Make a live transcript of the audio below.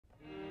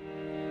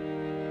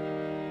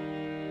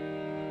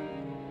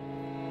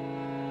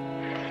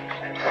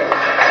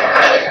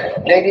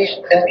Ladies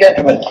and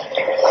gentlemen,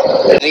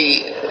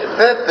 the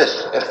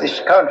purpose of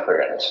this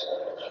conference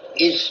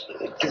is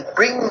to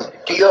bring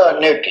to your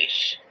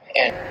notice,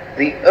 and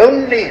the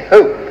only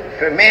hope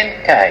for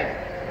mankind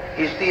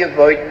is the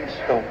avoidance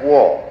of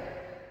war.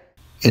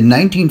 In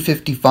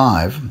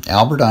 1955,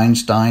 Albert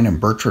Einstein and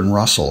Bertrand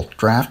Russell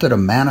drafted a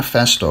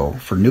manifesto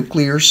for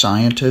nuclear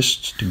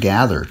scientists to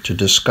gather to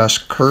discuss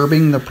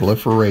curbing the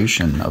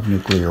proliferation of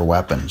nuclear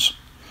weapons.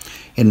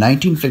 In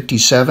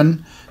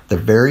 1957, the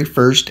very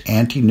first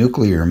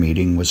anti-nuclear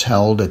meeting was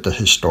held at the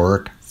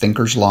historic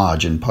Thinkers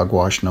Lodge in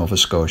Pugwash, Nova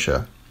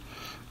Scotia.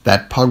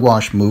 That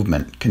Pugwash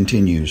movement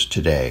continues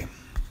today.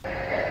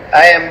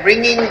 I am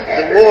bringing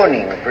the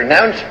warning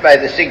pronounced by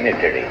the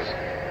signatories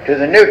to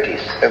the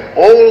notice of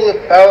all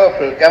the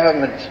powerful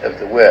governments of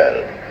the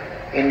world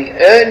in the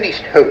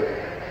earnest hope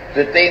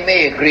that they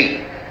may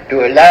agree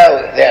to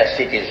allow their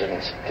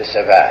citizens to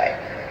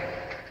survive.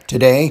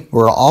 Today,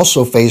 we're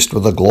also faced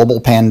with a global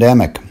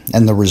pandemic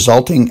and the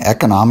resulting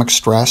economic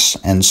stress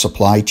and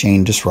supply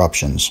chain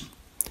disruptions.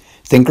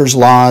 Thinkers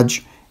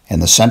Lodge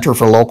and the Center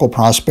for Local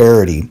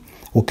Prosperity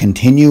will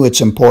continue its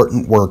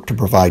important work to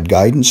provide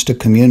guidance to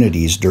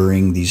communities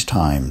during these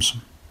times.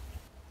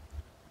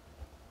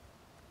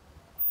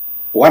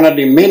 One of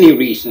the many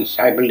reasons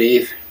I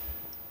believe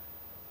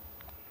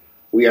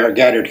we are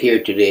gathered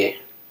here today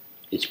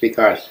is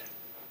because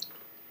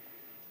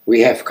we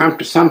have come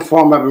to some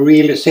form of a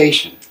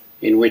realization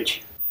in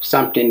which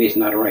something is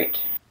not right.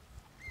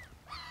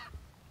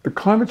 The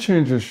climate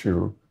change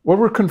issue, what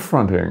we're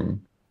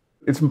confronting,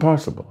 it's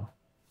impossible.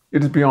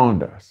 It is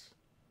beyond us.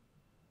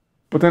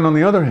 But then on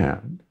the other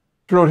hand,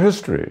 throughout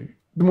history,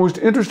 the most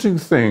interesting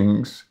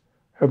things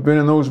have been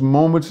in those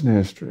moments in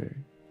history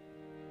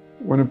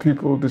when a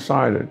people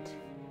decided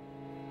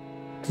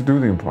to do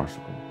the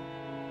impossible.